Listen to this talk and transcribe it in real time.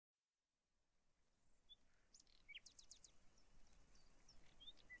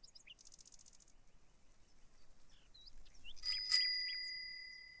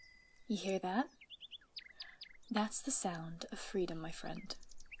You hear that? That's the sound of freedom, my friend.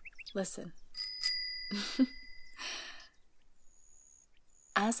 Listen.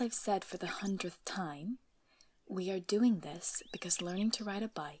 As I've said for the 100th time, we are doing this because learning to ride a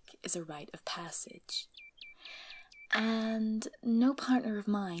bike is a rite of passage. And no partner of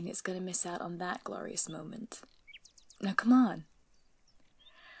mine is going to miss out on that glorious moment. Now come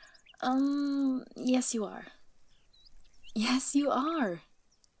on. Yes you are. Yes you are.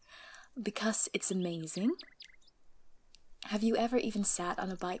 Because it's amazing. Have you ever even sat on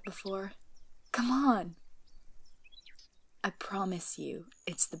a bike before? Come on. I promise you,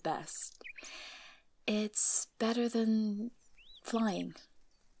 it's the best. It's better than flying.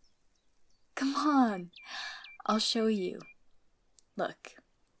 Come on, I'll show you. Look,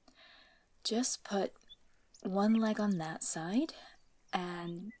 just put one leg on that side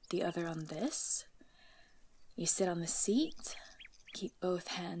and the other on this. You sit on the seat, keep both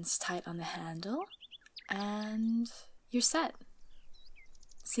hands tight on the handle, and you're set.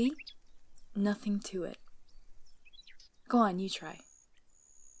 See? Nothing to it. Go on, you try.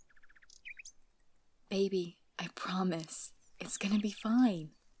 Baby, I promise, it's gonna be fine.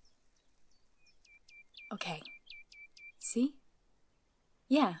 Okay. See?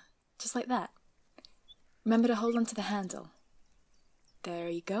 Yeah, just like that. Remember to hold onto the handle. There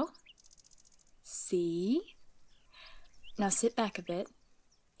you go. See? Now sit back a bit.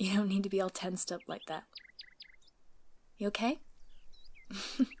 You don't need to be all tensed up like that. You okay?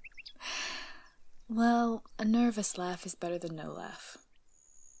 Well, a nervous laugh is better than no laugh.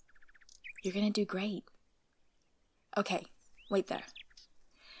 You're gonna do great. Okay, wait there.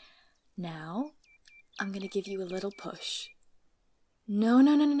 Now, I'm gonna give you a little push. No,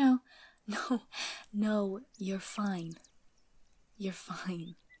 no, no, no, no. No, no, you're fine. You're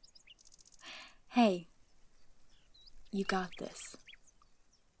fine. Hey, you got this.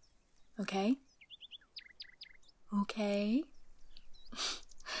 Okay? Okay?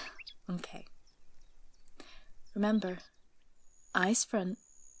 Okay. Remember, eyes front,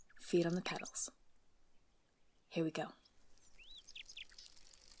 feet on the pedals. Here we go.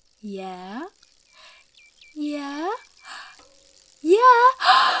 Yeah? Yeah? Yeah?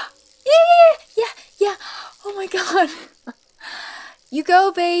 Yeah! Oh my god! You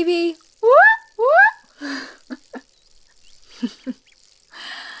go, baby! Whoop, whoop!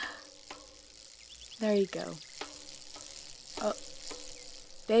 There you go. Oh,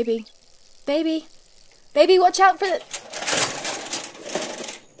 baby. Baby! Baby, watch out for the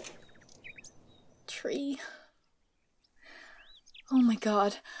tree. Oh my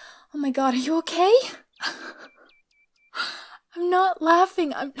god, are you okay? I'm not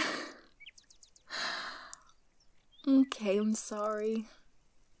laughing, Okay, I'm sorry.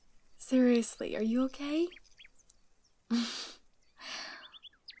 Seriously, are you okay?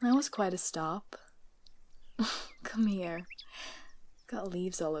 That was quite a stop. Come here. Got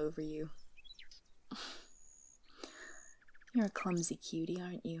leaves all over you. You're a clumsy cutie,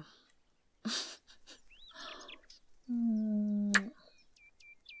 aren't you?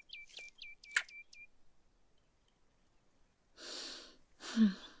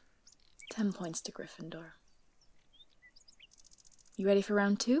 10 points to Gryffindor. You ready for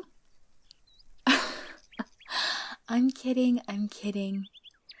round 2? I'm kidding.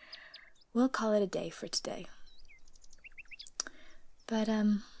 We'll call it a day for today. But,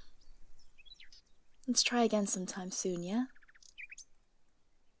 let's try again sometime soon, yeah?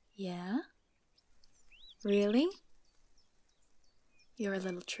 Yeah? Really? You're a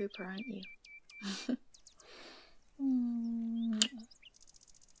little trooper, aren't you?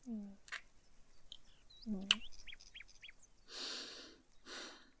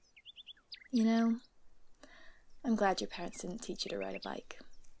 You know, I'm glad your parents didn't teach you to ride a bike.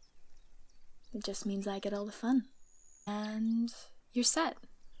 It just means I get all the fun. And you're set.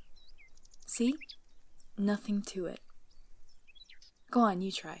 See? Nothing to it. Go on, you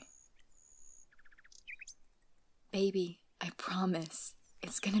try. Baby, I promise,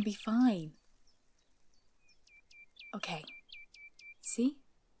 it's gonna be fine. Okay. See?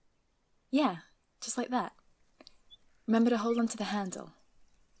 Yeah, just like that. Remember to hold onto the handle.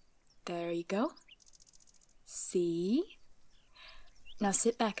 There you go. See? Now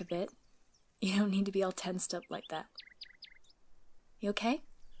sit back a bit. You don't need to be all tensed up like that. You okay?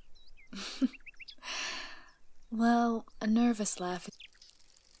 Well, a nervous laugh.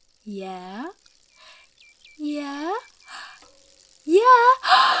 Yeah? Yeah? Yeah?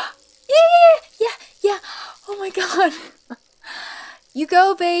 Yeah! Oh my god! You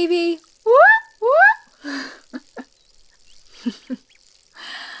go, baby! Whoop, whoop!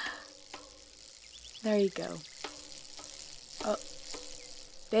 There you go. Oh,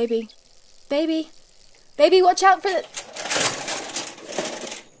 baby. Baby! Baby, watch out for the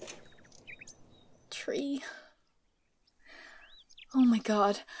tree. Oh my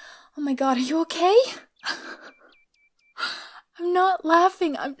god. Oh my god, are you okay? I'm not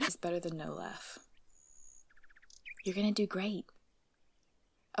laughing. It's better than no laugh. You're gonna do great.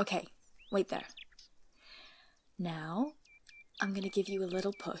 Okay, wait there. Now, I'm gonna give you a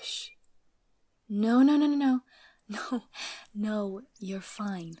little push. No, no, no, no, no. No, no, you're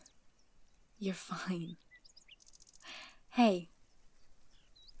fine. You're fine. Hey,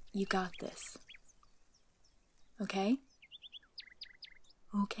 you got this. Okay?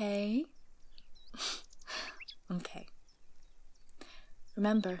 Okay? Okay.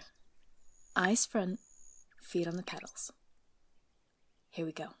 Remember, eyes front, feet on the pedals. Here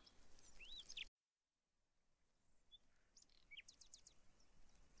we go.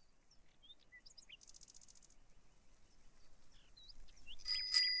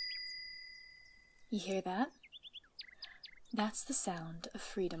 You hear that? That's the sound of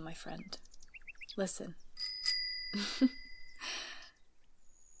freedom, my friend. Listen.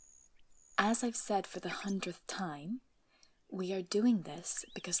 As I've said for the 100th time, we are doing this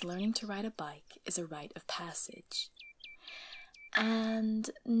because learning to ride a bike is a rite of passage. And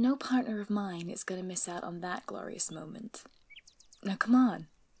no partner of mine is going to miss out on that glorious moment. Now come on.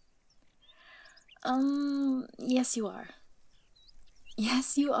 Yes you are.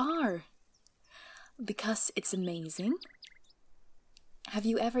 Yes you are. Because it's amazing. Have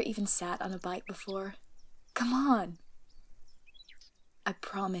you ever even sat on a bike before? Come on. I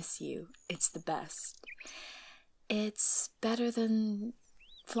promise you, it's the best. It's better than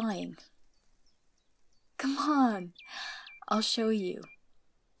flying. Come on. I'll show you.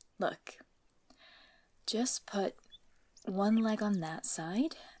 Look. Just put one leg on that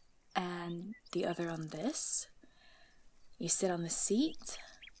side and the other on this. You sit on the seat.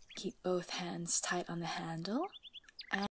 Keep both hands tight on the handle.